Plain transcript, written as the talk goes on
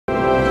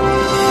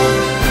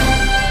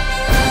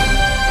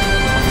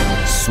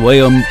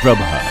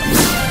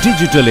swayamprabha.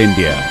 Digital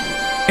India.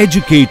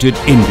 Educated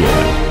India.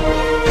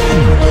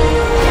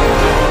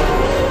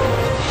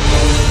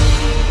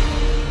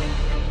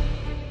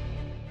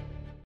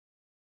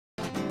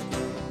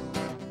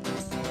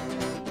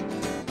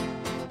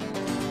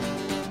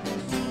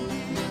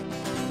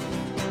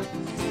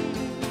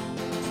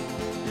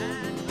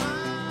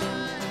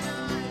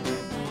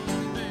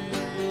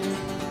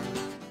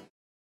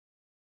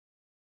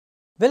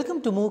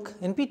 Welcome to MOOC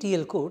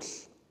NPTEL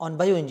course on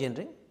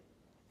Bioengineering,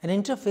 an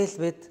interface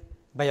with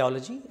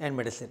biology and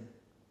medicine.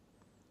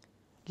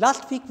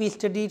 Last week we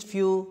studied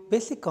few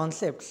basic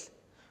concepts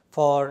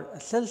for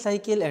cell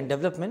cycle and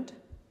development.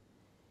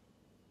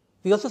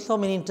 We also saw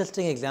many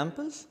interesting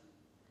examples.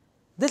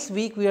 This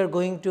week we are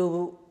going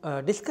to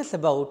discuss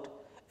about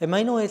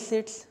amino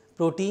acids,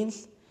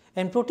 proteins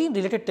and protein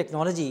related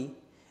technology,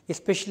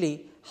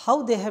 especially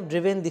how they have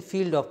driven the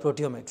field of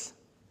proteomics.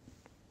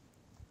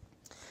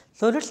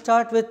 So, let us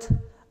start with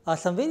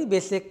some very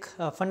basic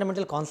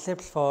fundamental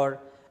concepts for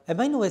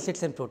amino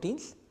acids and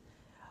proteins,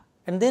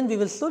 and then we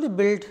will slowly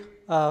build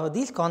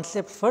these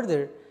concepts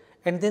further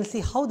and then see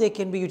how they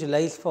can be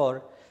utilized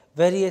for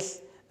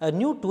various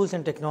new tools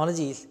and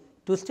technologies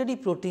to study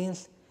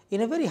proteins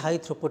in a very high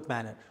throughput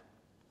manner.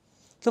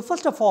 So,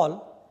 first of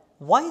all,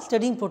 why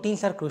studying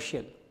proteins are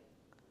crucial?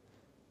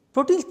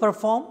 Proteins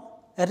perform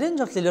a range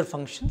of cellular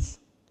functions,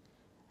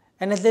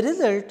 and as a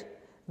result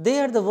they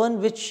are the one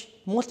which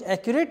most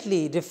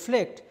accurately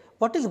reflect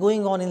what is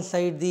going on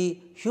inside the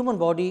human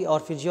body or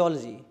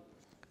physiology.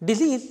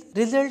 Disease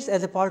results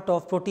as a part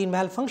of protein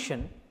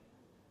malfunction.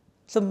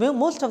 So,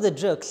 most of the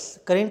drugs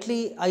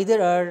currently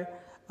either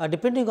are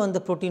depending on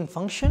the protein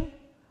function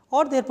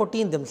or their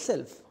protein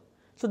themselves.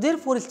 So,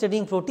 therefore,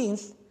 studying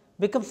proteins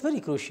becomes very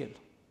crucial.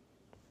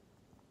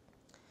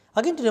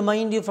 Again, to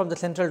remind you from the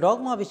central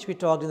dogma which we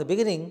talked in the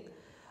beginning,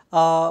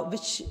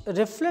 which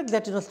reflects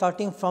that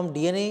starting from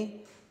DNA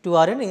to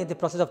RNA, the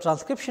process of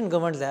transcription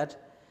governs that,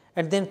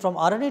 and then from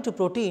RNA to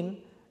protein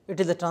it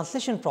is a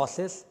translation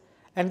process,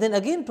 and then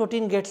again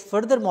protein gets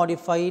further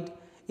modified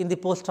in the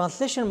post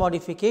translation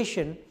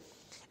modification,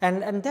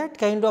 and that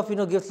kind of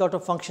gives lot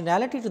of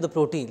functionality to the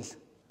proteins.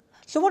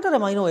 So, what are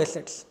amino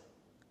acids?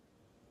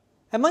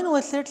 Amino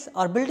acids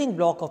are building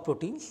block of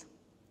proteins,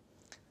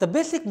 the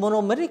basic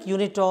monomeric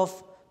unit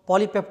of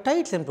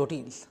polypeptides and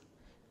proteins.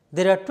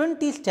 There are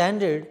 20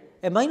 standard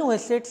amino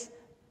acids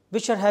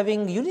which are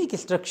having unique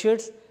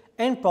structures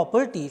and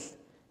properties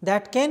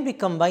that can be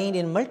combined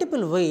in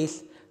multiple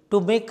ways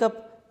to make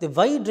up the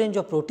wide range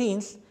of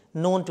proteins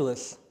known to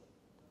us.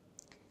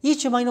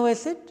 Each amino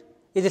acid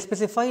is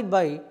specified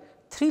by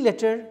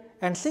 3-letter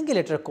and single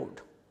letter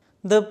code.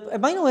 The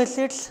amino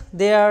acids,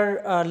 they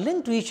are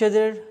linked to each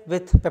other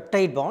with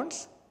peptide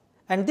bonds,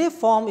 and they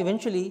form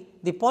eventually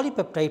the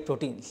polypeptide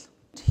proteins.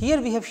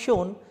 Here we have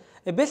shown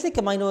a basic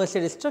amino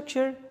acid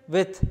structure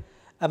with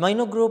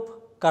amino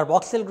group,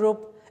 carboxyl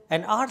group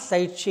and R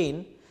side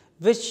chain,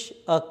 which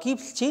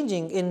keeps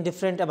changing in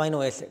different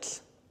amino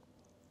acids.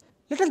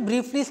 Let us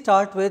briefly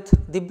start with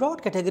the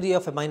broad category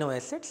of amino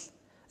acids,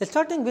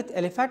 starting with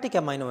aliphatic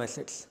amino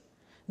acids.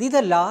 These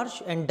are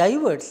large and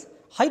diverse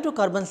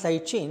hydrocarbon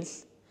side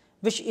chains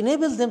which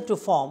enables them to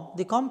form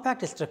the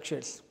compact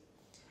structures.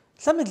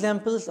 Some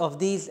examples of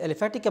these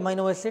aliphatic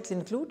amino acids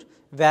include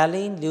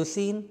valine,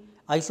 leucine,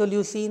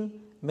 isoleucine,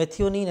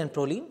 methionine and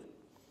proline.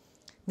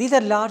 These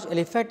are large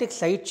aliphatic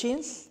side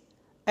chains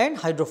and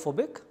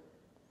hydrophobic.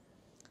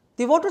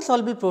 The water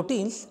soluble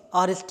proteins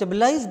are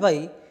stabilized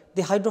by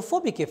the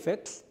hydrophobic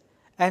effects,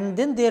 and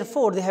then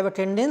therefore, they have a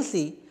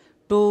tendency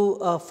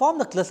to form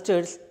the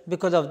clusters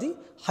because of the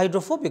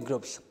hydrophobic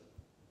groups.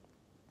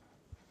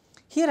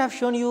 Here I have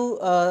shown you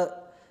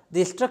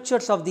the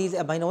structures of these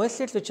amino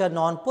acids which are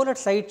non-polar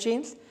side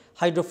chains,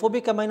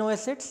 hydrophobic amino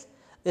acids,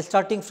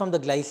 starting from the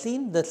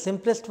glycine, the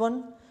simplest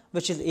one,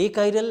 which is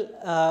achiral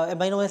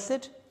amino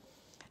acid,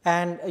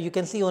 and you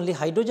can see only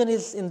hydrogen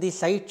is in the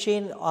side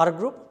chain R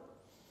group.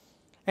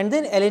 And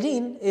then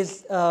alanine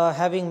is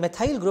having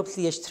methyl group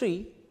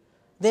CH3,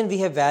 then we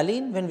have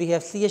valine when we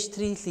have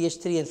CH3,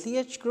 CH3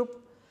 and CH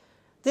group.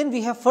 Then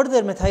we have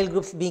further methyl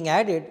groups being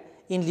added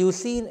in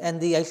leucine and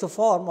the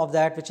isoform of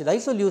that, which is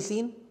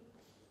isoleucine.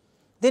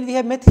 Then we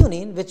have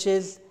methionine, which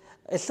is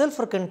a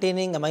sulfur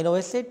containing amino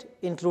acid,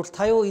 includes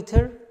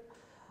thioether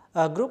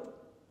group.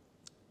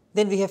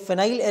 Then we have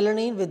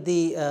phenylalanine with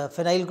the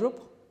phenyl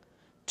group,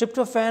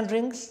 tryptophan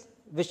rings,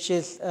 which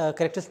is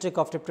characteristic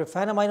of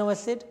tryptophan amino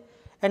acid.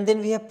 And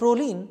then we have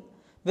proline,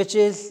 which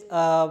is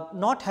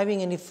not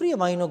having any free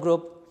amino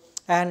group,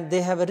 and they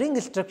have a ring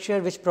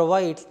structure which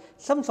provides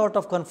some sort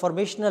of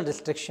conformational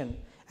restriction,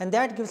 and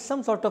that gives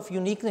some sort of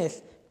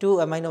uniqueness to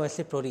amino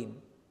acid proline.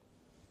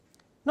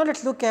 Now, let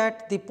us look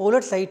at the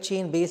polar side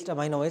chain based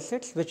amino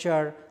acids which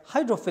are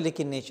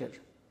hydrophilic in nature.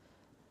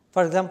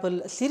 For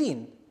example,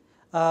 serine.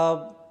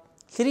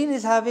 Serine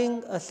is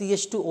having a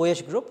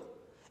CH2OH group.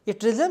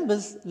 It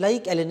resembles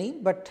like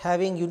alanine, but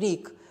having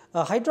unique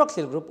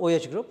hydroxyl group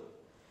OH group.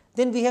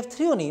 Then we have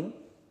threonine,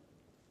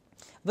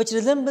 which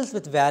resembles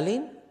with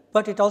valine,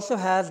 but it also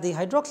has the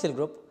hydroxyl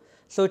group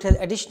So, it has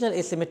additional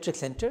asymmetric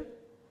center.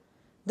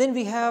 Then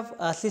we have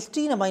a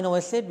cysteine amino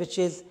acid, which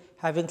is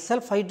having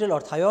sulfhydryl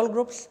or thiol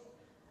groups.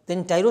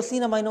 Then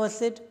tyrosine amino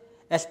acid,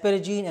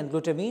 asparagine and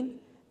glutamine,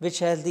 which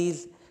has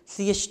these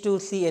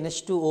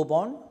CH2CNH2O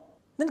bond.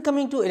 Then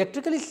coming to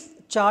electrically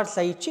charged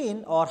side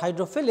chain or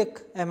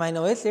hydrophilic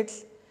amino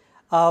acids,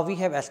 we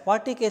have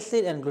aspartic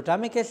acid and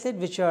glutamic acid,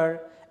 which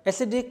are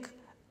acidic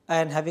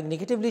and having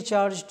negatively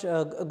charged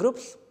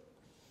groups.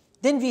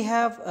 Then we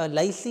have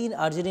lysine,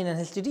 arginine and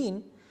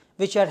histidine,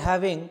 which are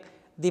having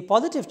the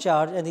positive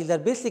charge, and these are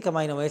basic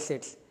amino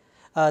acids.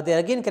 They are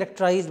again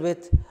characterized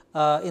with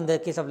in the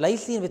case of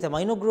lysine with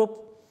amino group,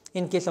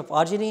 in case of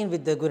arginine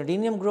with the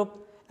guanidinium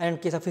group, and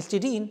in case of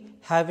histidine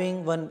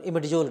having one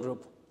imidazole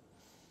group.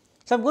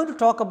 So, I am going to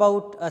talk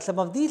about some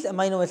of these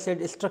amino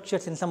acid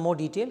structures in some more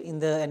detail in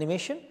the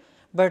animation,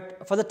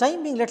 but for the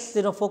time being let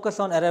us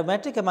focus on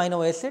aromatic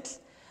amino acids,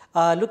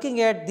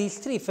 looking at these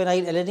three: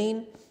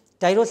 phenylalanine,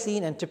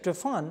 tyrosine and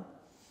tryptophan.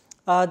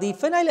 The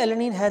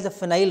phenylalanine has a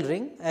phenyl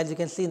ring, as you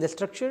can see in the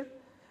structure,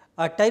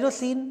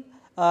 tyrosine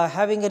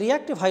having a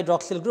reactive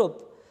hydroxyl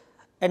group,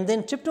 and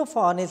then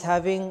tryptophan is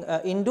having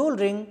indole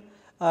ring,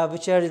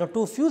 which are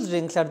two fused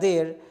rings are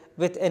there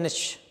with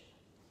NH.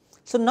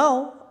 So,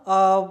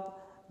 now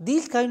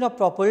these kind of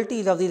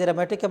properties of these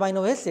aromatic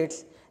amino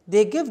acids,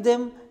 they give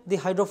them the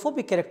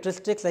hydrophobic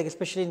characteristics, like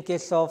especially in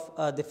case of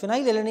the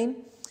phenylalanine,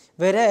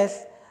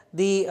 whereas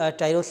the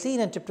tyrosine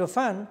and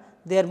tryptophan,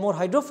 they are more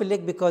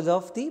hydrophilic because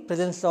of the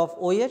presence of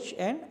OH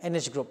and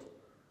NH group.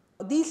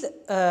 These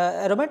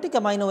aromatic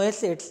amino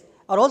acids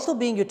are also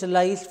being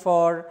utilized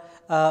for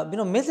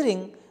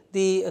measuring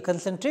the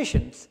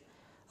concentrations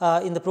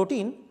in the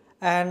protein,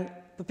 and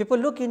people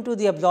look into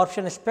the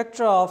absorption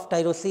spectra of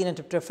tyrosine and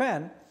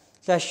tryptophan.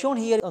 So, as shown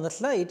here on the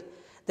slide,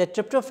 that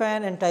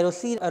tryptophan and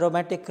tyrosine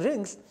aromatic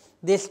rings,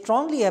 they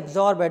strongly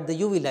absorb at the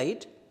UV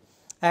light,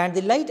 and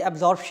the light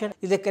absorption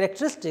is a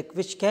characteristic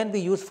which can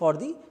be used for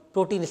the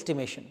protein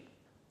estimation.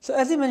 So,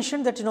 as we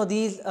mentioned that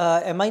these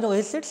amino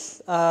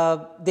acids,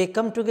 they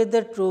come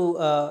together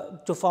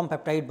to form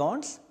peptide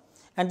bonds,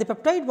 and the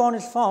peptide bond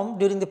is formed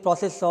during the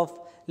process of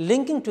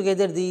linking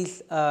together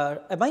these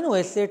amino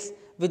acids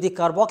with the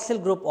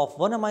carboxyl group of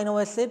one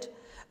amino acid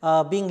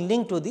being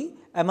linked to the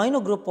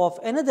amino group of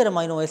another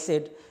amino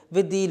acid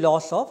with the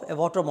loss of a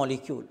water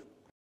molecule.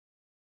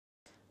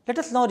 Let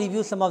us now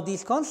review some of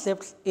these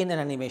concepts in an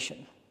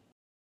animation.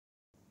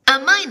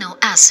 Amino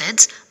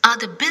acids are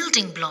the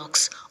building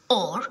blocks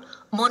or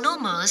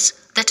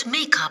monomers that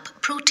make up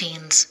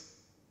proteins.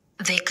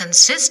 They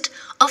consist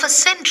of a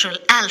central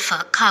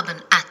alpha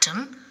carbon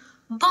atom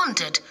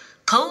bonded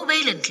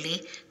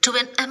covalently to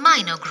an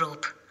amino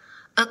group,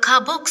 a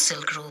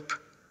carboxyl group,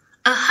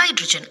 a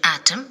hydrogen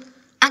atom,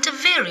 and a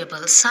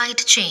variable side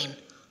chain,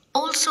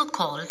 also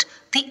called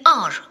the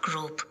R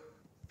group.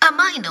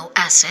 Amino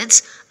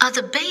acids are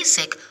the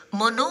basic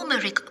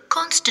monomeric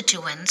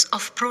constituents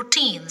of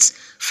proteins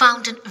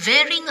found in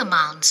varying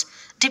amounts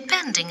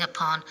depending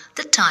upon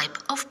the type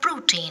of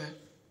protein.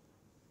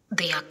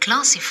 They are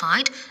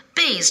classified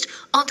based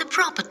on the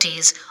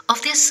properties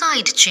of their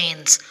side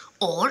chains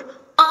or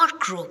R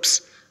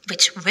groups,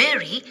 which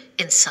vary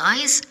in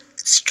size,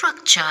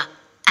 structure,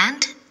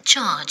 and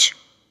charge.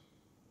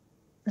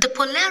 The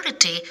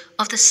polarity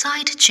of the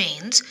side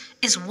chains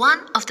is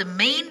one of the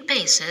main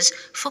bases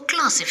for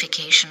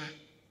classification.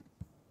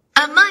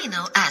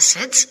 Amino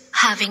acids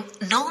having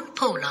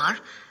non-polar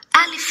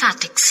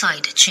aliphatic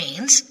side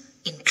chains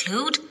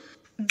include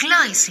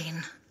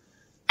glycine,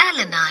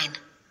 alanine,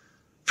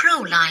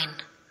 proline,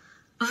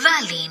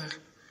 valine,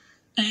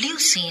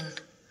 leucine,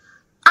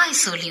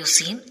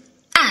 isoleucine,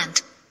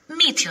 and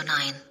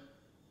methionine.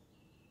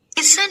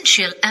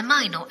 Essential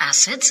amino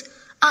acids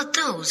are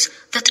those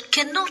that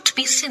cannot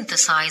be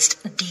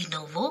synthesized de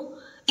novo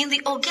in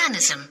the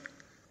organism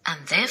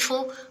and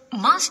therefore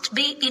must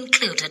be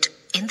included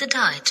in the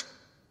diet.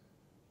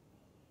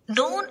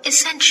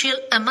 Non-essential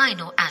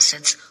amino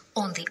acids,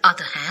 on the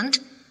other hand,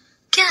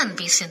 can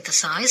be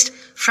synthesized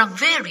from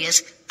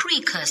various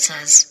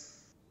precursors.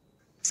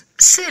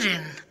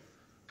 Serine,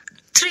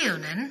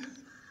 threonine,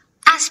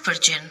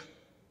 asparagine,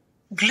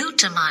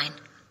 glutamine,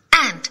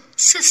 and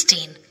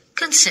cysteine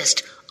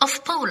consist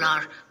of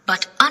polar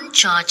but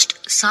uncharged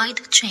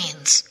side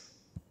chains.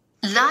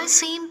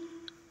 Lysine,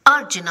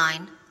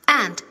 arginine,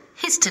 and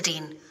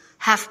histidine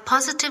have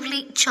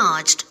positively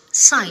charged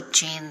side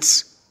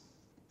chains.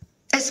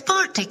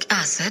 Aspartic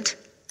acid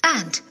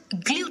and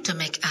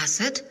glutamic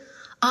acid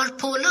are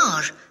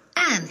polar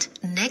and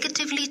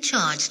negatively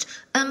charged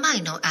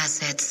amino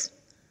acids.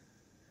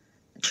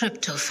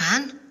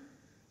 Tryptophan,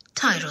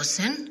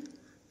 tyrosine,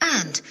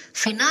 and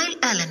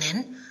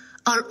phenylalanine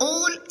are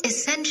all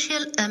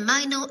essential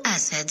amino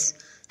acids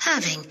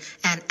having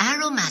an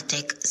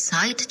aromatic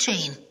side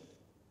chain.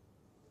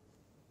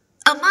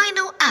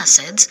 Amino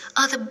acids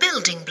are the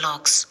building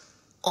blocks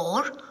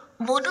or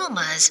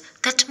monomers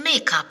that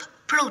make up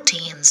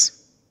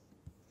proteins.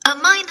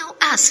 Amino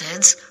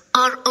acids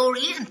are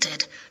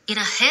oriented in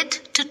a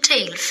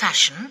head-to-tail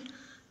fashion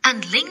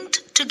and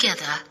linked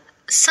together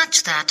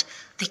such that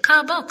the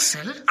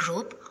carboxyl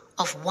group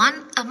of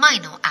one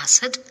amino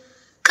acid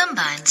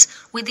combines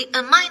with the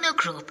amino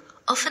group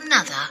of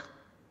another.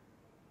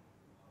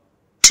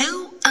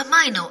 Two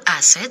amino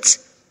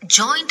acids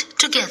joined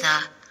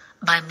together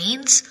by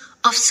means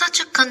of such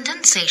a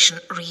condensation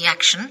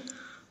reaction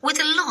with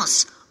the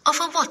loss of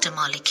a water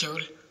molecule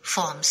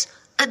forms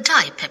a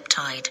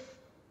dipeptide.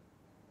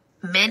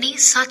 Many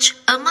such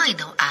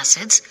amino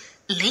acids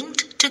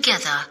linked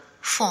together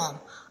form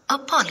a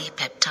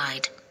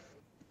polypeptide.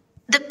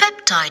 The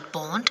peptide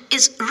bond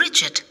is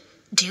rigid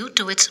due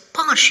to its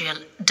partial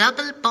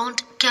double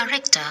bond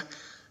character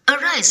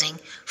arising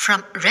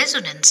from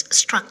resonance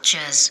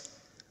structures.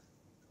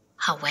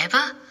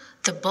 However,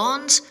 the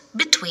bonds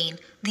between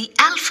the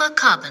alpha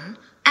carbon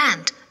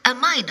and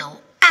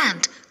amino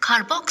and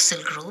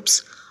carboxyl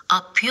groups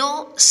are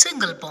pure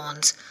single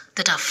bonds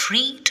that are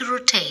free to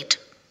rotate.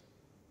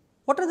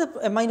 What are the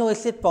amino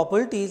acid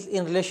properties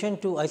in relation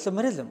to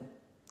isomerism?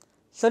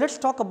 So, let us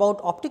talk about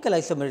optical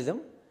isomerism.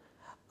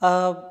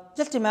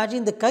 Just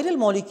imagine the chiral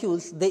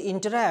molecules, they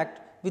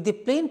interact with the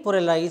plane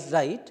polarized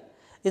light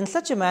in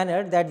such a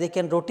manner that they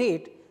can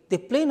rotate the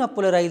plane of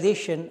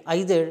polarization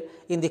either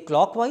in the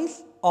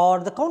clockwise or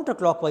the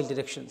counterclockwise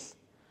directions.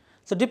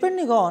 So,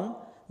 depending on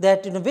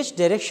that in which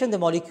direction the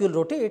molecule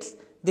rotates,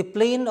 the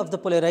plane of the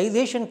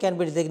polarization can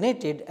be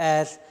designated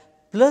as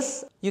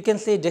plus, you can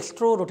say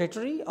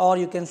dextro-rotatory, or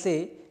you can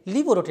say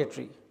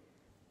levo-rotatory.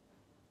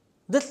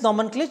 This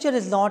nomenclature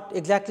is not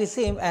exactly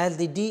same as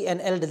the D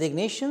and L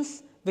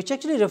designations, which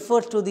actually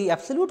refers to the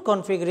absolute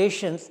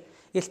configurations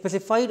is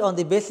specified on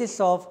the basis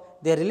of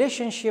their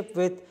relationship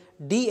with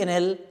D and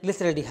L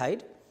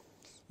glyceraldehyde.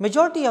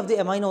 Majority of the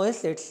amino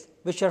acids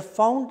which are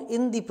found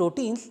in the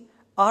proteins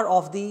are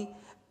of the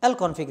L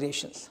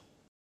configurations.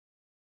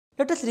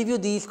 Let us review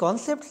these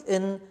concepts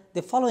in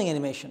the following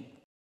animation.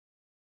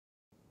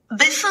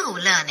 Before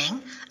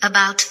learning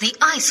about the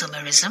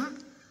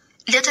isomerism,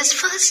 let us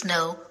first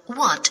know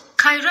what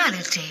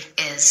chirality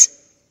is.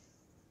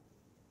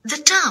 The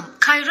term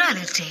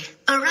chirality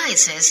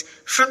arises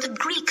from the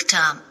Greek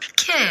term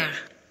chir,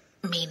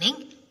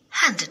 meaning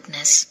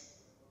handedness.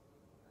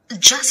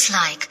 Just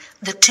like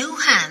the two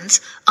hands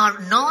are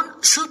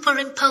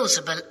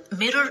non-superimposable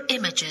mirror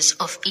images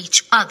of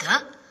each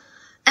other,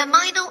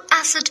 amino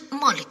acid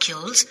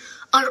molecules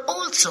are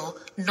also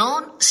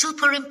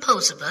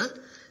non-superimposable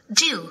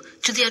due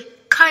to their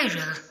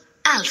chiral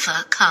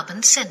alpha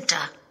carbon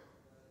center.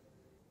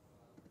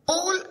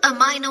 All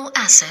amino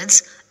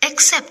acids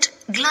except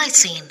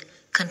glycine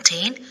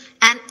contain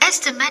an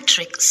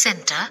estemetric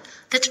center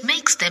that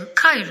makes them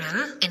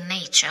chiral in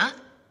nature,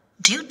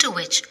 due to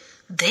which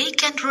they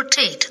can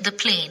rotate the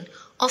plane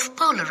of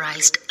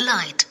polarized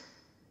light.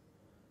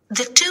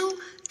 The two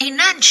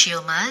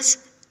enantiomers,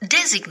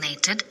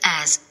 designated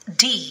as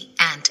D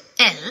and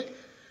L,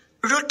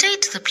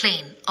 rotate the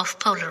plane of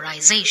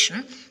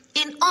polarization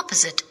in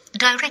opposite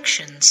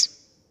directions.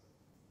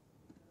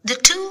 The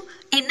two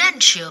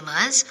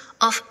enantiomers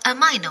of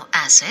amino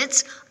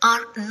acids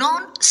are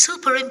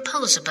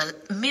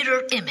non-superimposable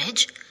mirror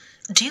image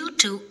due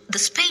to the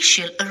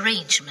spatial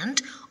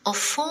arrangement of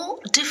four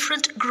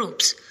different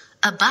groups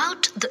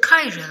about the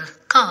chiral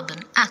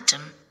carbon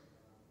atom.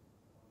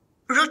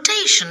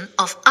 Rotation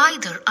of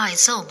either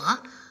isomer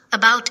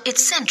about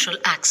its central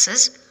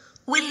axis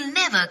will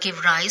never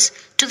give rise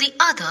to the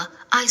other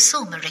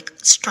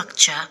isomeric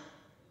structure.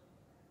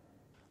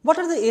 What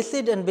are the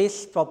acid and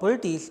base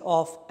properties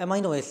of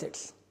amino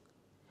acids?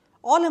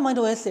 All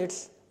amino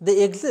acids,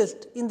 they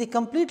exist in the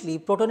completely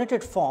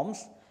protonated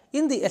forms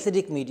in the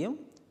acidic medium,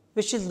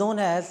 which is known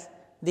as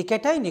the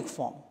cationic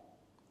form.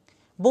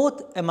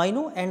 Both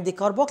amino and the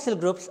carboxyl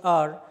groups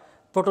are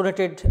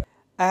protonated,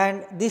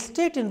 and the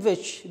state in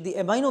which the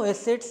amino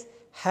acids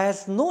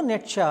has no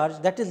net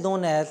charge, that is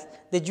known as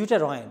the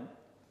deuterion.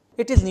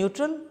 It is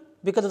neutral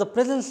because of the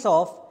presence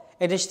of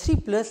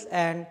NH3 plus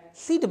and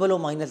COO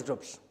minus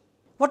groups.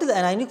 What is the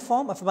anionic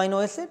form of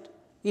amino acid?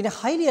 In a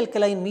highly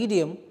alkaline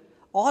medium,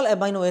 all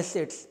amino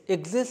acids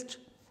exist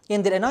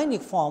in their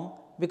anionic form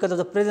because of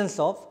the presence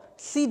of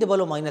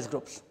COO minus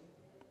groups.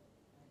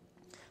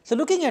 So,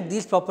 looking at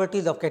these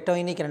properties of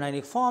cationic and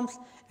anionic forms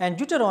and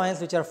deuterions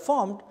which are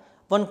formed,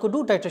 one could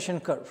do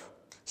titration curve.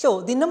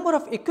 So, the number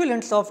of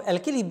equivalents of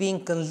alkali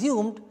being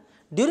consumed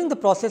during the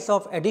process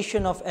of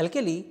addition of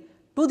alkali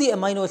to the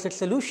amino acid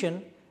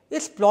solution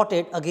is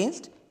plotted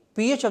against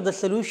pH of the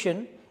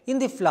solution in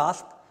the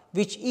flask,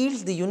 which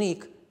yields the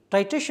unique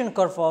titration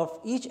curve of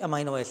each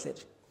amino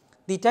acid.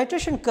 The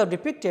titration curve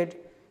depicted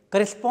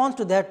corresponds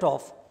to that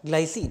of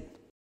glycine.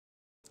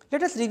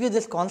 Let us review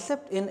this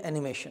concept in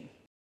animation.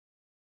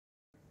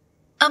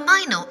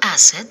 Amino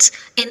acids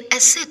in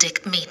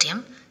acidic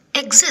medium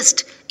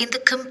exist in the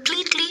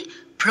completely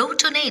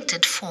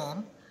protonated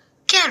form,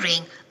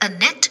 carrying a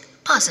net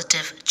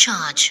positive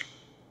charge.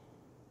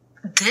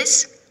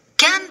 This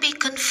can be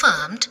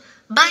confirmed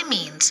by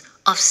means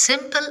of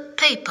simple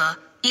paper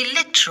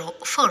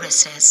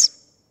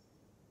electrophoresis.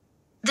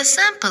 The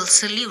sample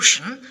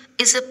solution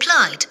is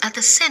applied at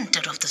the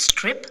center of the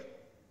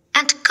strip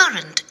and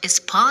current is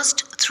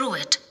passed through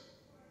it.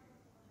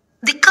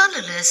 The color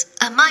colorless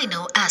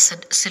amino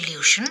acid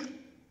solution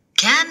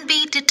can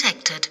be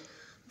detected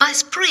by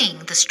spraying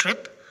the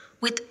strip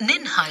with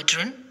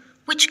ninhydrin,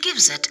 which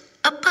gives it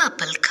a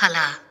purple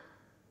color.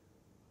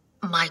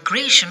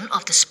 Migration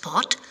of the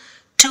spot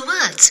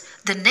towards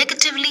the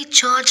negatively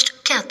charged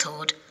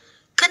cathode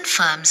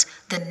confirms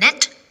the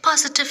net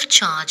positive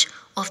charge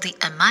of the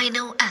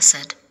amino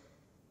acid.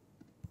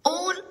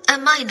 All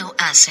amino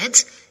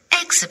acids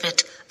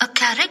exhibit a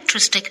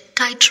characteristic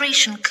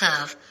titration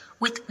curve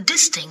with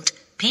distinct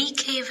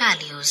pK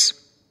values.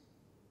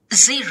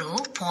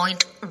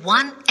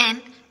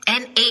 0.1N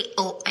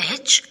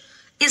NaOH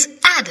is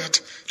added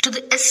to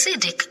the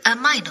acidic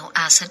amino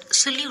acid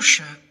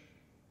solution.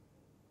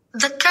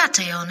 The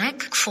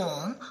cationic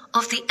form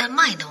of the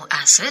amino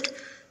acid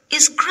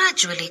is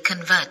gradually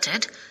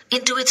converted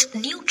into its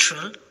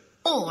neutral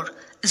or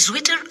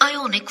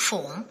zwitterionic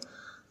form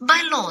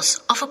by loss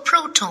of a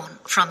proton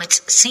from its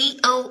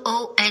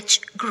COOH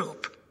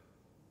group.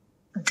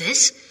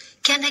 This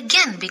can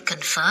again be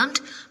confirmed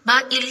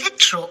by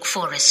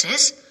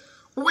electrophoresis,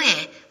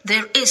 where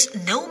there is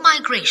no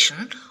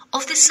migration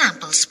of the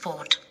sample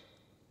spot.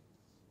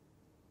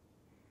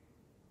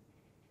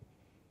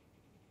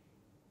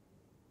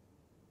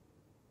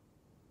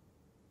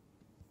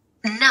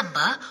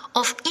 Number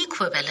of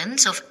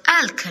equivalents of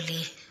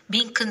alkali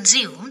being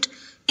consumed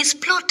is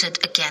plotted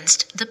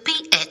against the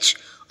pH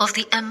of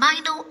the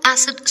amino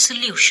acid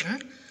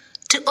solution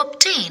to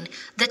obtain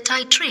the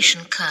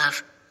titration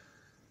curve.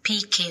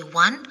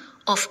 pK1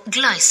 of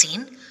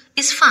glycine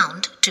is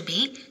found to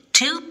be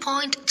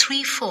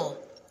 2.34.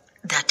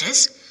 That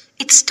is,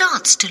 it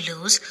starts to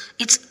lose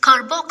its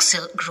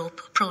carboxyl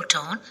group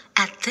proton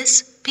at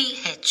this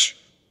pH.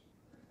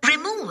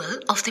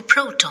 Removal of the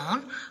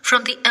proton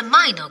from the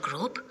amino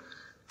group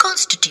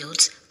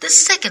constitutes the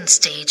second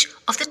stage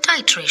of the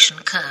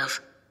titration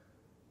curve.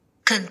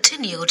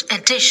 Continued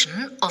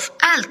addition of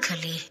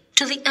alkali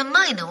to the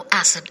amino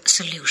acid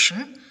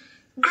solution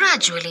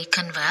gradually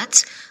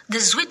converts the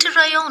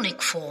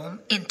zwitterionic form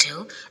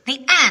into the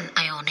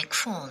anionic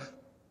form.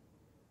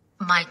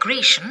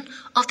 Migration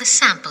of the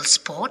sample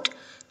spot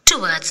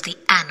towards the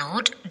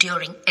anode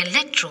during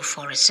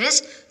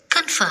electrophoresis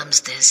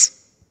confirms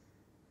this.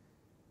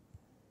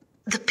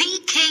 The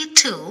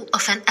pK2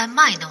 of an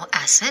amino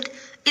acid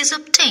is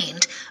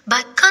obtained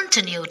by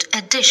continued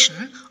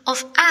addition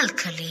of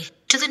alkali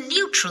to the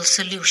neutral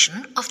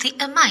solution of the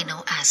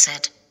amino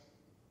acid.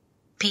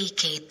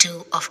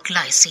 pK2 of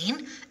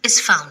glycine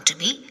is found to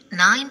be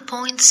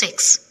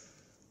 9.6.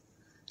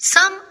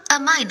 Some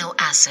amino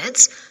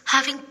acids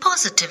having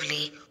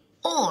positively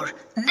or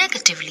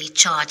negatively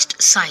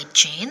charged side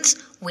chains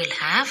will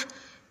have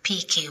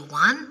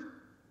pK1,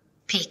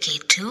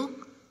 pK2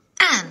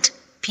 and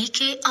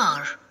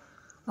pKr,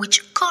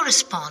 which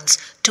corresponds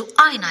to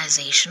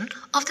ionization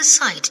of the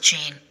side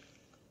chain.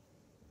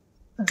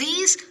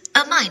 These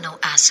amino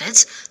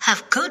acids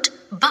have good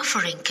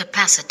buffering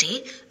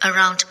capacity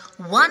around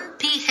 1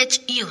 pH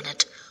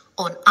unit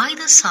on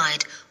either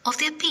side of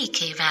their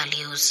pK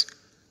values.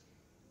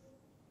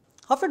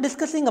 After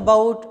discussing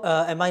about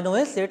amino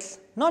acids,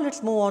 now let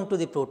us move on to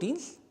the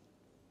proteins.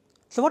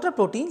 So, what are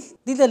proteins?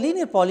 These are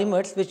linear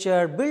polymers which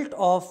are built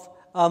of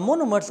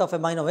monomers of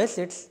amino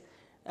acids,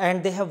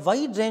 and they have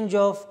wide range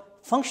of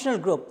functional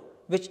group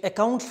which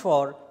accounts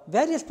for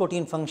various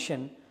protein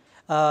function,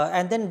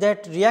 and then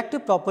that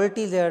reactive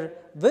properties are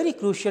very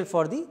crucial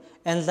for the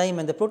enzyme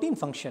and the protein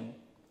function.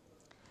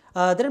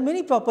 There are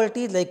many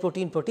properties like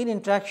protein-protein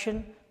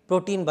interaction,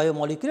 protein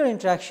biomolecular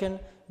interaction,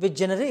 which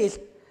generates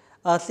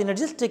a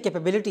synergistic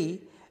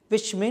capability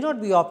which may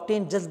not be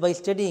obtained just by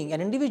studying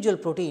an individual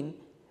protein,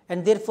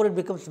 and therefore, it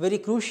becomes very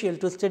crucial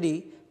to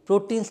study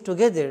proteins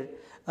together.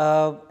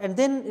 And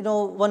then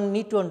one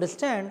need to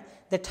understand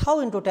that how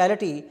in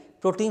totality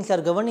proteins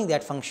are governing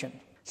that function.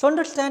 So,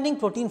 understanding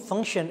protein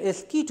function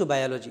is key to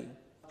biology.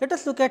 Let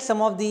us look at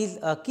some of these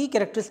key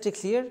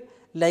characteristics here,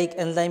 like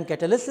enzyme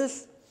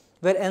catalysis,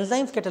 where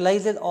enzymes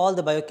catalyzes all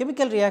the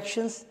biochemical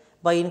reactions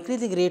by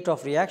increasing rate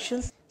of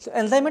reactions. So,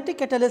 enzymatic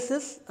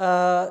catalysis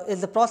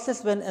is the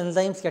process when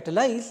enzymes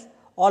catalyze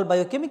all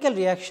biochemical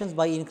reactions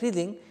by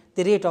increasing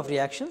the rate of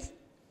reactions.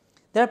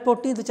 There are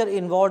proteins which are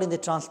involved in the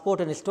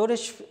transport and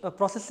storage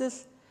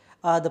processes.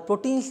 The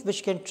proteins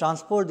which can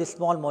transport the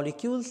small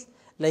molecules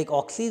like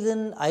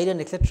oxygen, iron,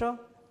 etc.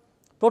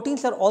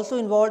 Proteins are also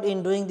involved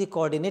in doing the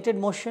coordinated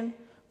motion,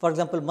 for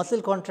example,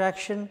 muscle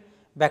contraction,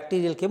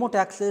 bacterial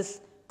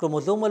chemotaxis,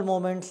 chromosomal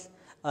movements,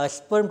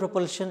 sperm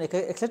propulsion,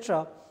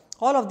 etc.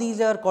 All of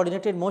these are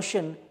coordinated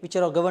motion which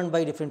are governed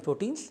by different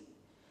proteins.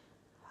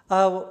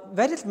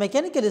 Various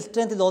mechanical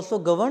strength is also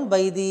governed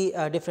by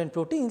the different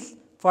proteins.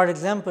 For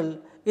example,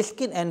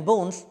 skin and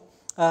bones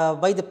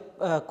by the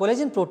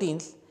collagen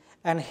proteins,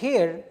 and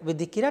hair with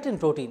the keratin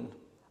protein.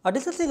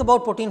 Discussing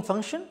about protein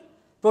function,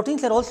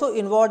 proteins are also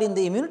involved in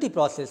the immunity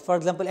process. For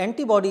example,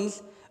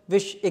 antibodies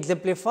which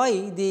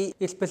exemplify the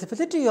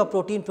specificity of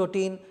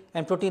protein-protein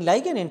and protein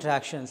ligand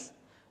interactions.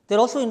 They are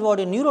also involved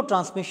in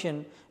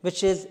neurotransmission,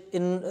 which is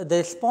in the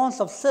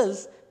response of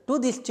cells to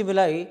the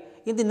stimuli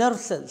in the nerve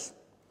cells.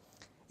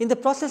 In the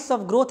process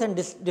of growth and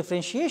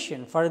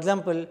differentiation, for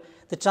example,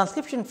 the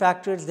transcription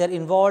factors they are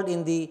involved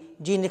in the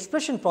gene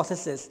expression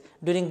processes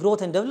during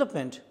growth and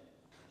development.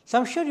 So,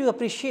 I am sure you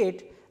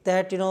appreciate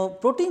that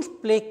proteins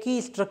play key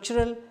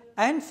structural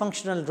and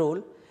functional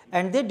role,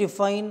 and they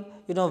define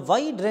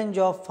wide range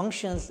of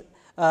functions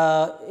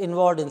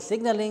involved in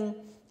signaling,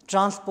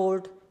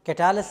 transport,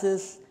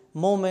 catalysis,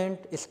 movement,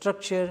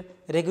 structure,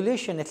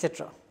 regulation,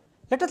 etc.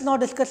 Let us now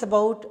discuss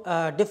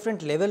about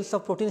different levels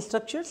of protein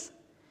structures.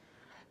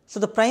 So,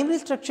 the primary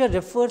structure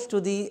refers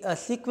to the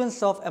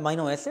sequence of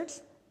amino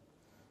acids.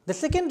 The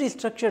secondary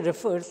structure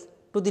refers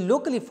to the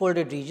locally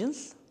folded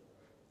regions.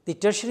 The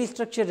tertiary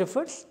structure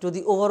refers to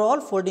the overall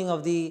folding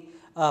of the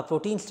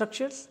protein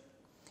structures,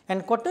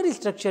 and quaternary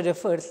structure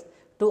refers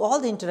to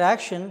all the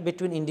interaction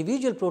between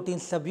individual protein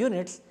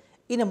subunits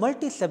in a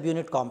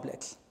multi-subunit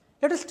complex.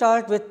 Let us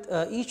start with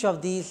each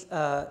of these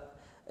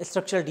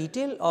structural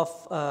detail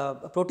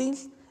of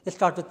proteins. Let's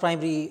start with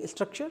primary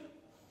structure.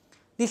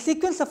 The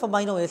sequence of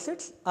amino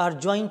acids are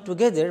joined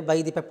together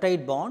by the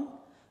peptide bond,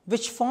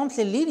 which forms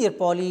a linear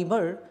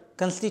polymer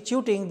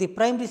constituting the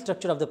primary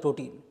structure of the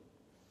protein.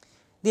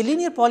 The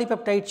linear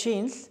polypeptide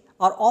chains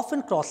are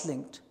often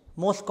cross-linked,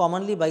 most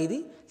commonly by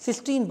the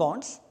cysteine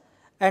bonds,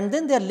 and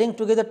then they are linked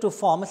together to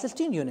form a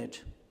cysteine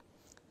unit.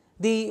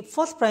 The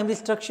first primary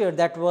structure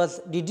that was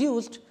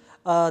deduced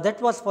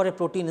that was for a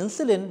protein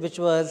insulin, which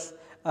was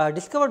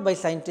discovered by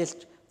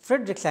scientist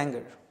Friedrich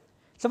Sanger.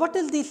 So, what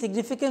is the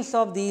significance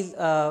of these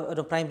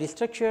primary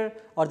structure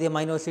or the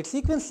amino acid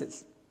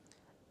sequences?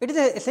 It is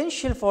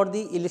essential for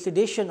the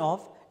elucidation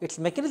of its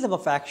mechanism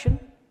of action.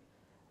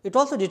 It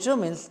also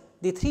determines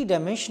the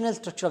three-dimensional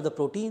structure of the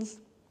proteins.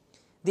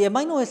 The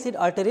amino acid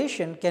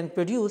alteration can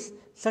produce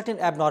certain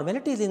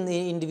abnormalities in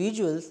the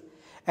individuals,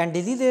 and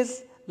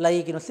diseases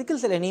like sickle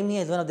cell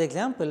anemia is one of the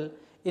example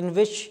in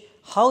which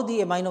how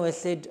the amino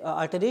acid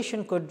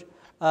alteration could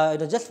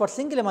just for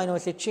single amino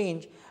acid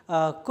change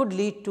could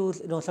lead to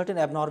certain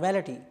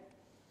abnormality.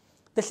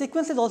 The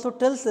sequences also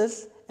tells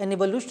us an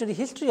evolutionary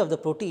history of the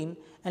protein,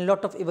 and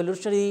lot of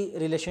evolutionary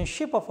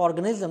relationship of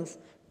organisms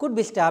could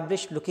be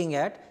established looking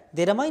at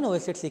their amino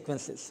acid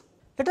sequences.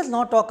 Let us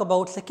now talk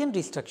about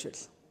secondary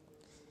structures.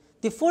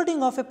 The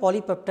folding of a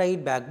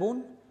polypeptide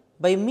backbone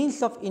by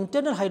means of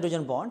internal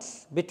hydrogen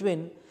bonds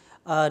between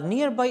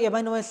nearby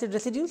amino acid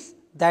residues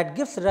that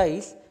gives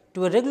rise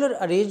to a regular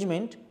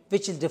arrangement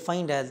which is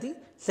defined as the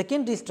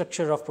secondary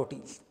structure of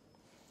proteins.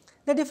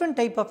 The different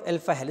type of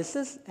alpha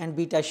helices and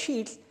beta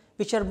sheets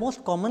which are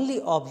most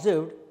commonly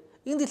observed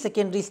in the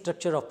secondary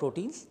structure of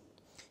proteins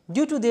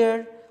due to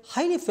their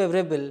highly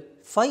favorable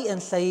phi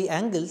and psi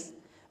angles,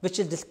 which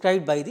is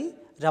described by the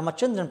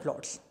Ramachandran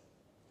plots.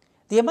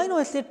 The amino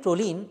acid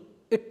proline,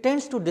 it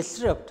tends to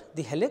disrupt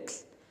the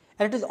helix,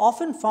 and it is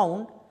often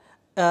found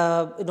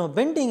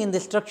bending in the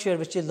structure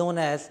which is known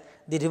as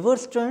the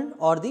reverse turn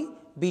or the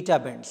beta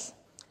bends.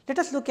 Let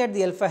us look at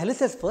the alpha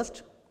helices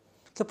first.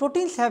 So,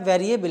 proteins have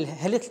variable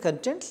helix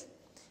contents.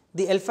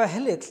 The alpha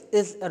helix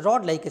is a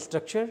rod like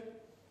structure.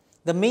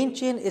 The main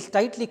chain is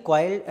tightly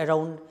coiled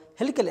around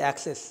helical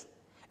axis,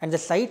 and the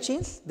side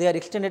chains they are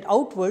extended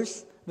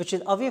outwards, which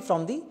is away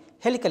from the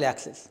helical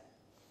axis.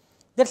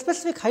 There are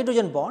specific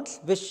hydrogen bonds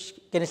which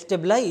can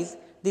stabilize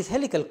these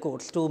helical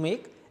coats to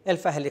make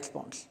alpha helix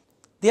bonds.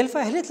 The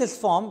alpha helix is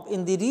formed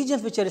in the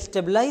regions which are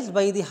stabilized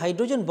by the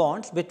hydrogen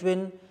bonds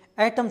between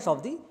atoms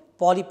of the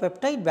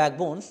polypeptide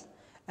backbones,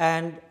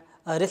 and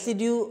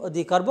residue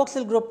the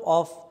carboxyl group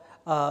of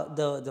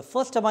the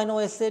first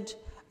amino acid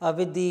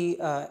with the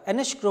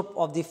NH group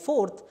of the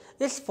fourth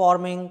is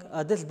forming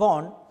this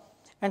bond,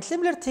 and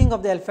similar thing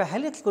of the alpha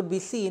helix could be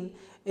seen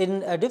in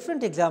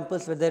different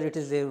examples, whether it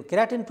is a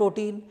keratin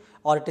protein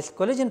or it is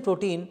collagen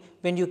protein,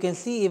 when you can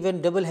see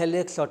even double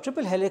helix or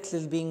triple helix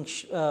is being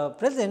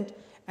present,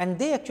 and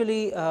they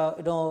actually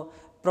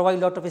provide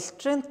lot of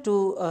strength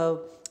to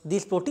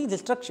these protein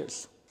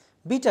structures.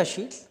 Beta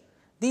sheets,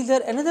 these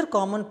are another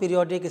common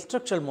periodic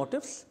structural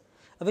motifs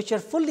which are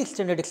fully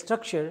extended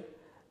structure.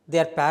 They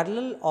are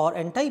parallel or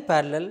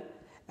anti-parallel,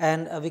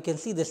 and we can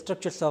see the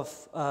structures of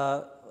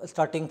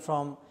starting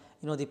from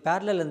the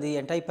parallel and the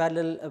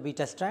anti-parallel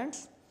beta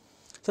strands.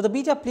 So, the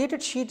beta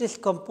plated sheet is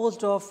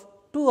composed of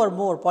two or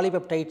more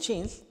polypeptide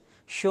chains.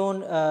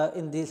 Shown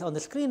in this on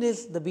the screen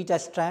is the beta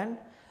strand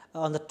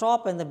on the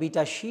top and the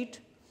beta sheet.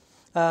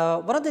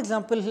 One of the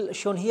examples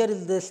shown here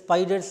is the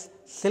spider's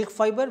silk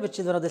fiber, which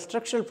is one of the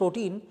structural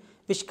protein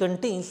which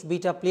contains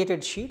beta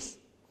plated sheets.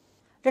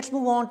 Let us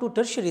move on to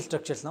tertiary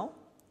structures now.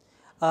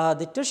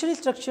 The tertiary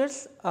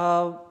structures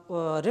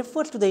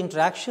refers to the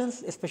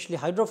interactions, especially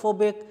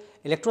hydrophobic,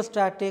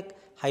 electrostatic,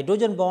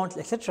 hydrogen bonds,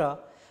 etc.,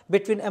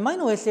 between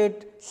amino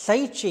acid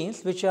side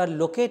chains which are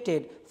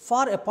located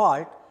far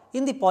apart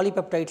in the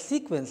polypeptide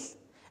sequence,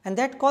 and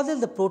that causes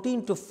the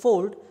protein to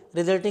fold,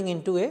 resulting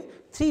into a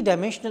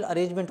three-dimensional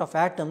arrangement of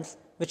atoms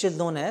which is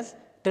known as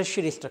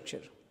tertiary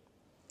structure.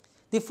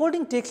 The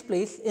folding takes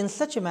place in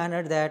such a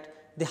manner that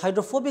the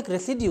hydrophobic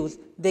residues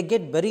they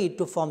get buried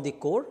to form the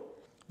core,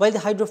 while the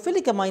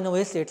hydrophilic amino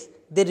acids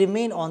they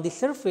remain on the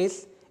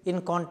surface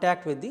in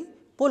contact with the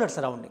polar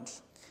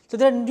surroundings. So,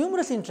 there are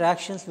numerous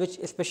interactions which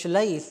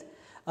specialize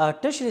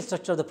tertiary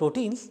structure of the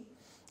proteins,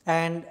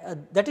 and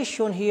that is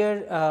shown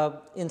here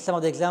in some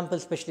of the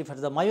examples, especially for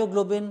the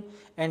myoglobin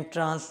and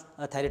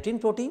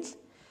transthyretin proteins.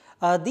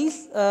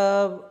 These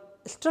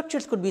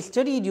structures could be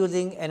studied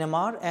using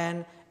NMR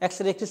and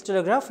X-ray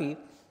crystallography,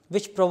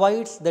 which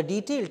provides the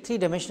detailed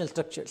 3-dimensional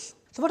structures.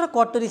 So, what are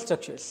quaternary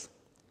structures?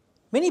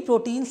 Many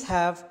proteins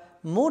have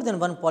more than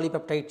one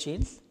polypeptide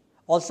chains,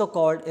 also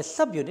called a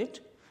subunit,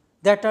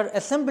 that are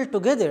assembled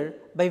together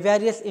by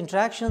various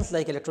interactions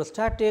like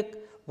electrostatic,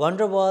 van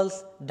der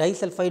Waals,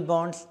 disulfide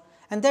bonds,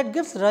 and that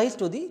gives rise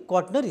to the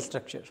quaternary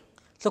structure.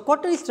 So,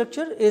 quaternary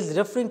structure is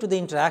referring to the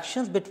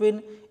interactions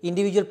between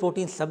individual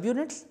protein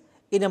subunits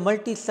in a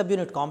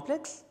multi-subunit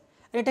complex,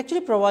 and it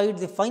actually provides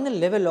the final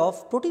level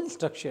of protein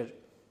structure.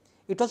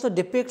 It also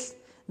depicts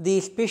the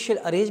spatial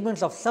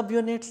arrangements of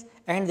subunits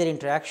and their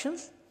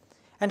interactions,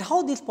 and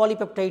how these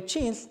polypeptide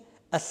chains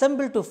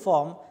assemble to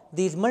form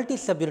these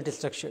multi-subunit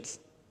structures.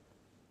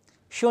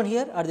 Shown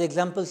here are the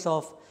examples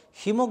of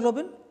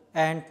hemoglobin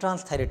and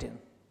transthyretin.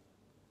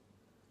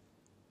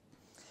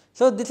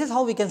 So, this is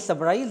how we can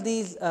summarize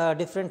these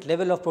different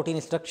level of protein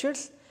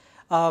structures.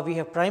 We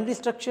have primary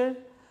structure,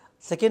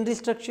 secondary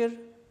structure,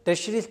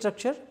 tertiary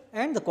structure,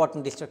 and the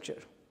quaternary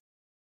structure.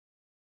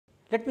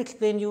 Let me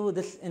explain you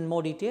this in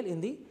more detail in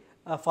the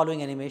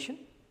following animation.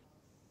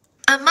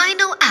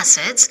 Amino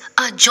acids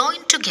are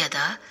joined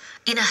together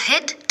in a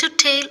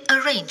head-to-tail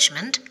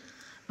arrangement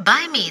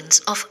by means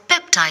of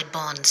peptide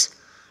bonds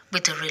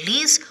with the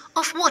release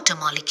of water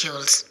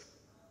molecules.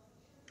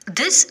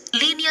 This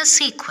linear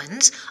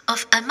sequence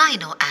of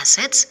amino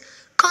acids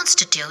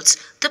constitutes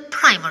the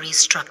primary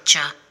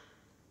structure.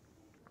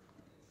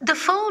 The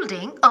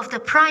folding of the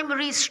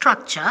primary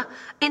structure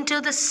into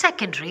the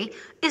secondary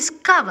is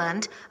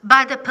governed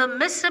by the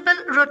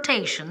permissible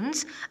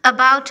rotations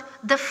about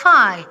the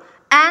phi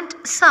and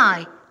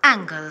psi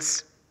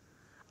angles.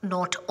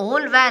 Not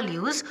all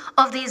values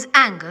of these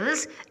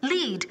angles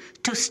lead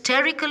to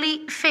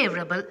sterically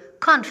favorable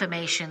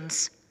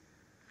conformations.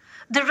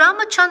 The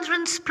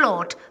Ramachandran's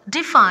plot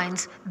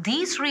defines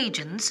these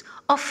regions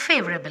of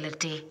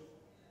favorability.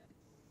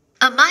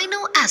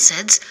 Amino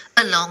acids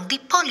along the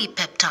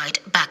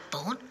polypeptide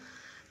backbone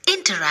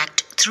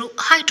interact through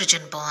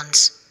hydrogen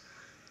bonds,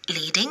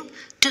 leading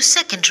to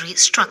secondary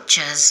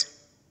structures.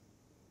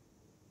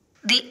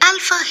 The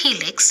alpha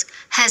helix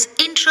has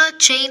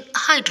intra-chain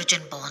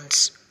hydrogen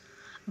bonds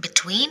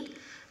between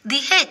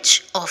the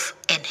H of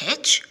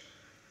NH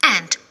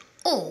and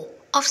O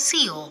of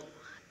CO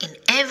in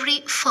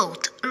every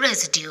fourth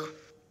residue.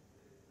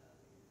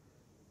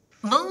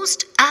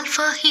 Most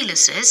alpha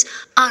helices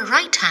are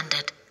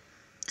right-handed,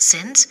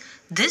 since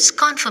this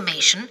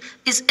conformation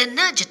is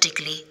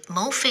energetically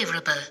more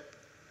favorable.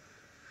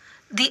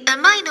 The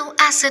amino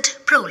acid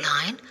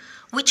proline,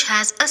 which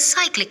has a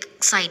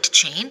cyclic side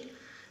chain,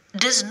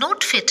 does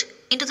not fit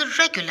into the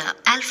regular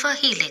alpha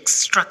helix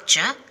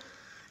structure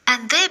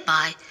and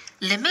thereby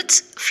limits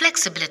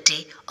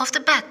flexibility of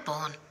the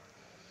backbone.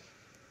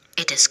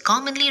 It is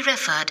commonly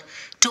referred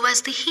to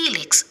as the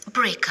helix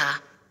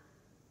breaker.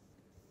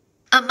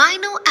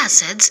 Amino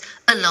acids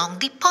along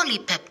the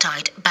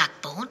polypeptide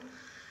backbone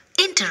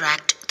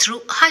interact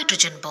through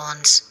hydrogen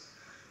bonds,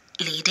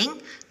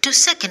 leading to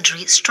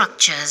secondary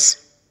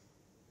structures.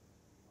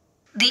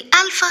 The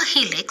alpha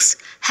helix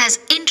has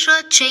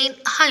intra-chain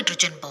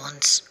hydrogen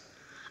bonds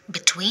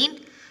between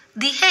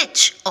the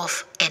H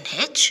of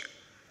NH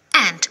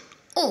and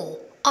O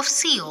of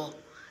CO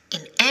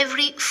in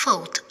every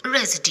fourth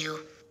residue.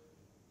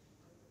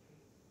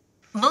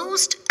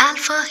 Most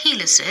alpha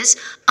helices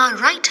are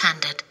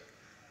right-handed,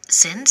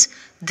 since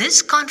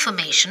this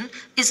conformation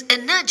is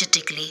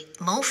energetically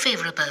more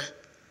favorable.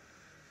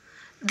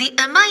 The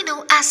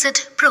amino acid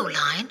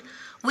proline,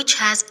 which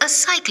has a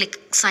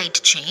cyclic side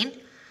chain,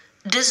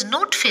 does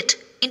not fit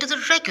into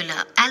the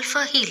regular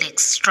alpha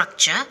helix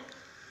structure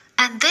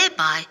and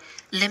thereby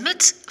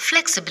limits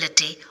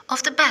flexibility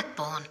of the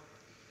backbone.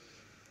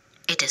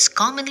 It is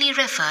commonly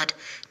referred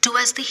to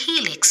as the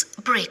helix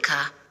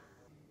breaker.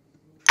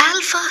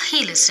 Alpha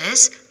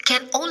helices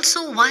can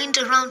also wind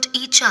around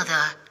each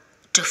other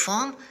to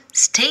form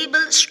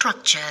stable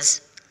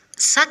structures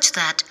such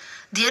that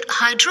their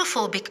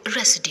hydrophobic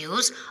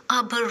residues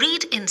are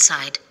buried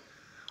inside,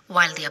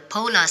 while their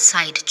polar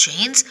side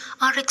chains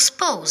are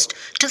exposed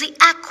to the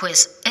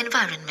aqueous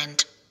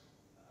environment.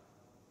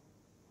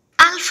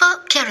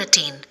 Alpha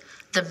keratin,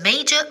 the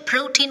major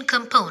protein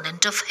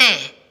component of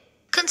hair,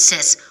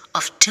 consists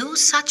of two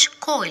such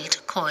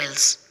coiled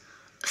coils,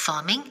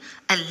 forming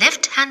a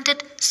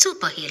left-handed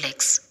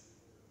superhelix.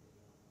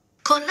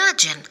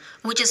 Collagen,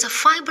 which is a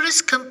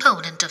fibrous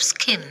component of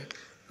skin,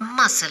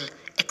 muscle,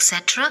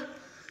 etc.,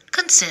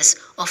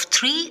 consists of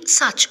three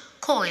such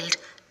coiled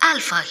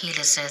alpha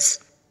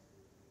helices.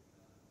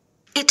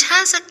 It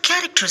has a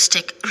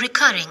characteristic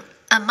recurring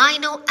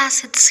amino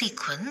acid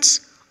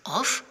sequence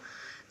of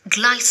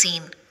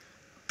glycine,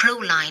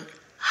 proline,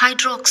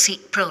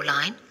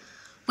 hydroxyproline,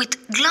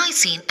 with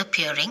glycine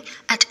appearing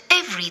at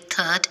every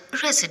third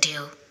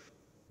residue.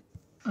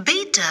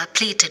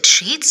 Beta-pleated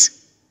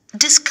sheets,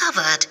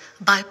 discovered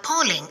by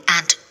Pauling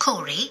and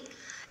Corey,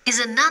 is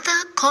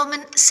another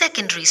common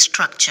secondary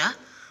structure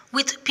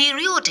with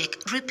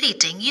periodic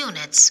repeating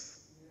units.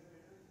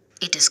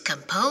 It is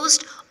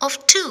composed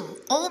of two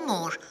or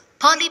more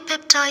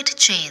polypeptide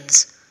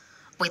chains,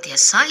 with their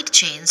side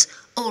chains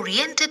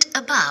oriented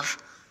above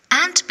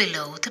and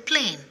below the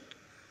plane.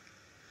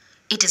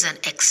 It is an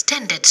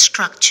extended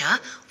structure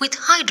with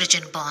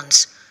hydrogen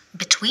bonds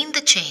between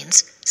the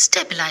chains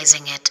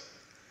stabilizing it.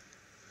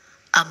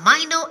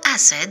 Amino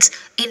acids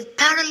in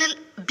parallel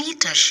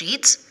beta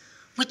sheets,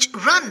 which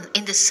run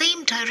in the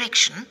same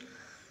direction,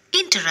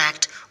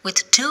 interact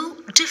with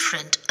two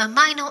different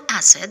amino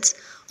acids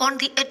on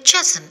the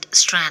adjacent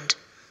strand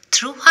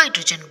through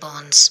hydrogen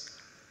bonds.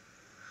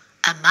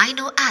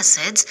 Amino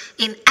acids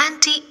in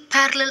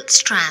anti-parallel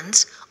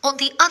strands, on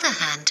the other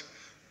hand,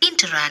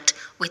 interact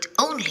with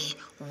only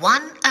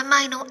one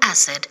amino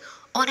acid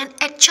on an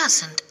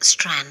adjacent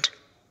strand.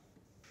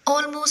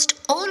 Almost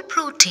all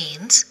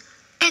proteins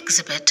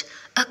exhibit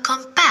a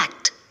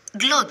compact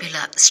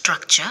globular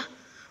structure,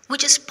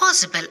 which is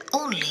possible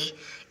only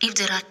if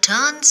there are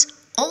turns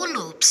or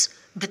loops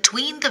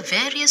between the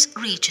various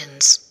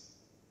regions.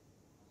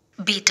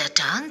 Beta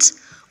turns,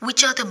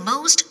 which are the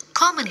most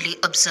commonly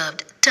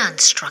observed turn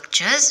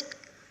structures,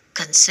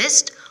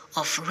 consist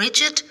of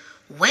rigid,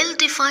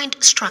 well-defined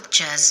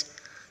structures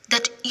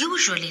that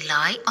usually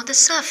lie on the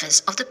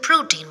surface of the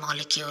protein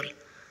molecule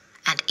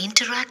and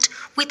interact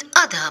with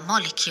other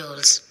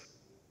molecules.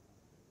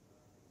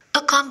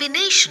 A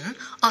combination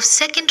of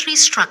secondary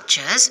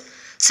structures,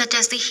 such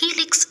as the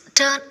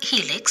helix-turn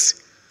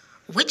helix,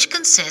 which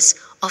consists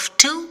of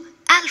two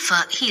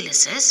alpha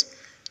helices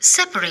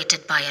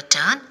separated by a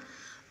turn,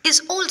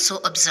 is also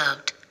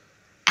observed,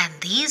 and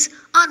these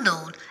are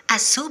known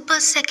as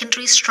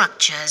supersecondary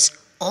structures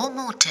or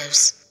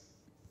motifs.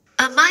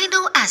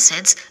 Amino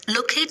acids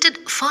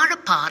located far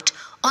apart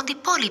on the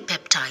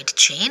polypeptide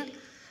chain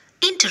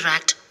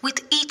interact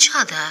with each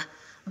other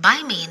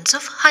by means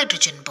of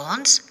hydrogen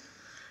bonds,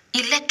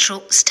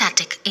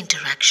 electrostatic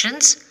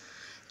interactions,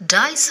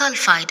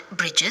 disulfide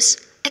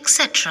bridges,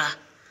 etc.,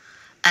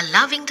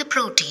 allowing the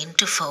protein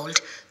to fold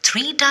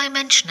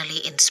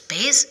three-dimensionally in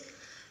space,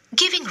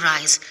 giving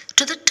rise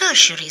to the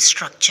tertiary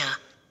structure.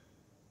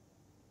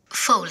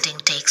 Folding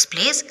takes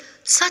place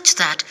such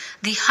that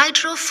the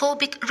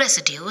hydrophobic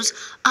residues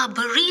are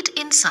buried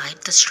inside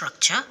the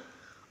structure,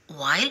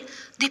 while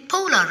the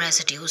polar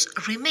residues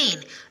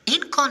remain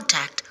in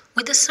contact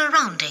with the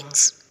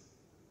surroundings.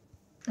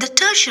 The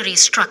tertiary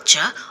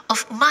structure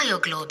of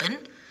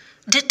myoglobin,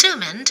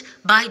 determined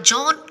by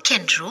John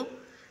Kendrew,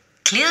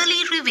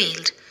 clearly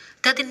revealed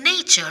that the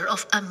nature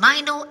of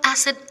amino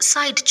acid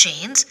side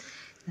chains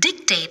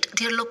dictate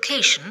their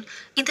location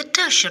in the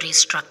tertiary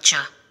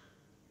structure.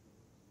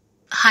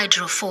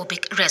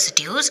 Hydrophobic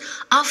residues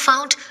are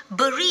found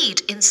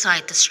buried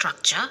inside the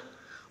structure,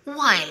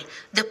 while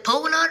the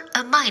polar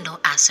amino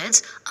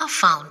acids are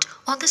found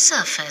on the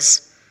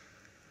surface.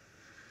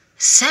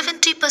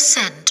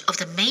 70% of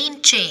the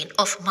main chain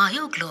of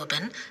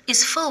myoglobin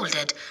is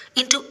folded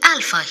into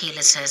alpha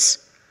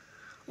helices,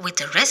 with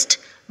the rest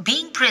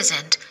being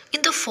present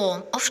in the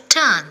form of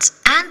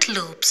turns and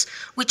loops,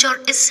 which are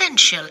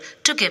essential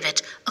to give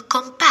it a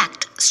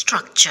compact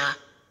structure.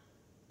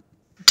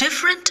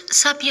 Different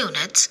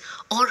subunits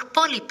or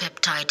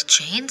polypeptide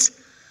chains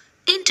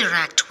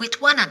interact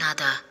with one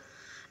another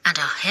and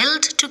are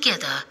held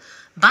together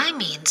by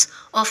means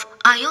of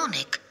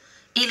ionic,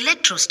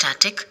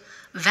 electrostatic,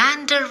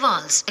 van der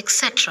Waals,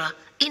 etc.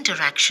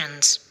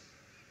 interactions.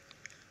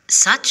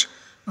 Such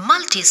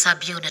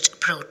multi-subunit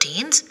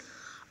proteins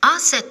are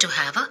said to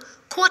have a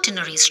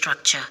quaternary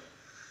structure,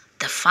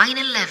 the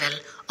final level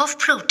of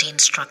protein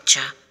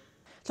structure.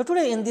 So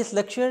today in this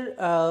lecture,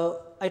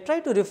 I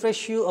try to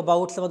refresh you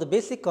about some of the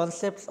basic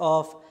concepts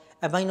of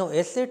amino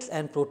acids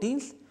and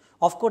proteins.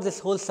 Of course, this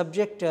whole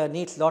subject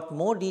needs lot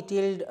more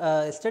detailed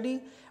study,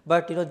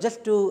 but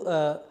just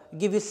to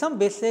give you some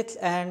basics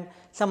and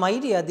some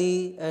idea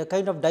the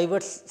kind of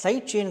diverse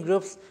side chain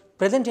groups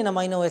present in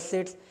amino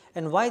acids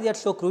and why they are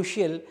so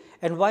crucial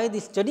and why the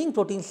studying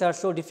proteins are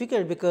so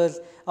difficult because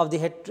of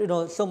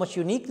the so much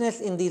uniqueness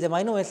in these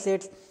amino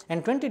acids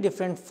and 20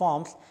 different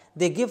forms.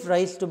 They give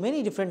rise to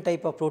many different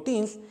type of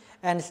proteins,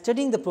 and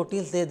studying the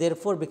proteins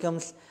therefore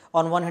becomes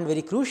on one hand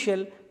very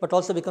crucial, but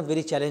also becomes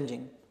very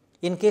challenging.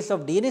 In case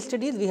of DNA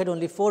studies, we had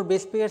only 4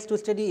 base pairs to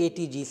study,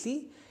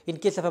 ATGC. In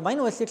case of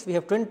amino acids, we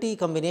have 20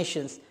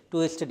 combinations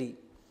to study.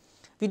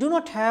 We do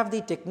not have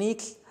the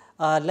techniques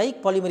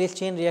like polymerase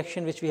chain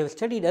reaction, which we have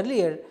studied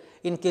earlier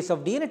in case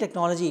of DNA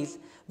technologies,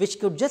 which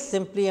could just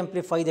simply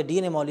amplify the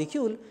DNA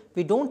molecule.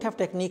 We do not have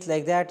techniques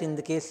like that in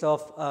the case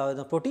of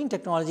the protein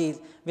technologies,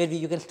 where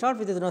you can start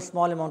with a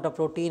small amount of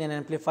protein and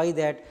amplify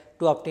that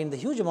to obtain the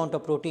huge amount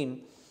of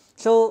protein.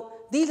 So,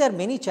 these are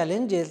many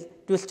challenges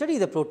to study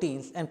the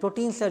proteins, and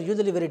proteins are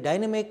usually very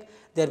dynamic,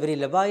 they are very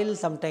labile,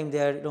 sometimes they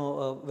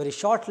are very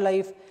short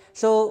life.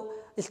 So,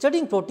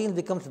 studying proteins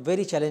becomes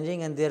very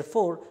challenging, and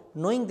therefore,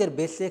 knowing their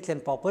basics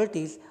and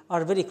properties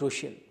are very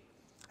crucial.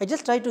 I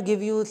just try to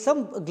give you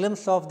some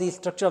glimpse of the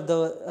structure of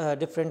the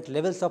different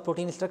levels of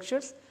protein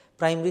structures,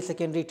 primary,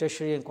 secondary,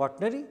 tertiary and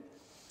quaternary.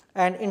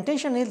 And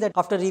intention is that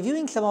after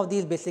reviewing some of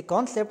these basic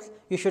concepts,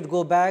 you should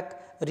go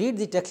back, read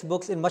the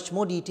textbooks in much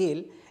more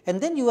detail, and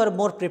then you are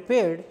more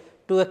prepared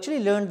to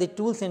actually learn the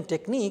tools and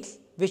techniques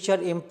which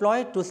are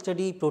employed to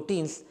study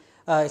proteins,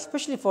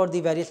 especially for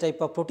the various type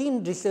of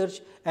protein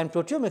research and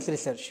proteomics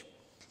research.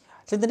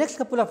 So, in the next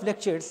couple of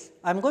lectures,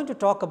 I am going to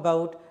talk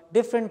about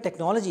different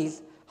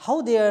technologies, how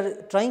they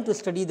are trying to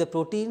study the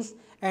proteins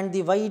and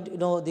the wide,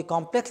 the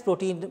complex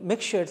protein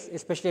mixtures,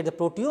 especially at the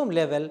proteome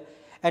level,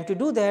 and to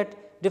do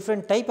that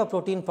different type of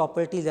protein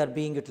properties are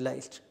being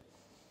utilized.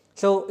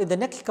 So, in the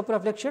next couple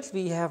of lectures,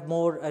 we have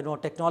more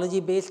technology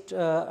based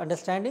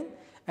understanding,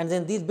 and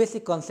then these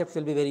basic concepts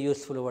will be very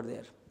useful over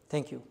there.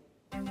 Thank you.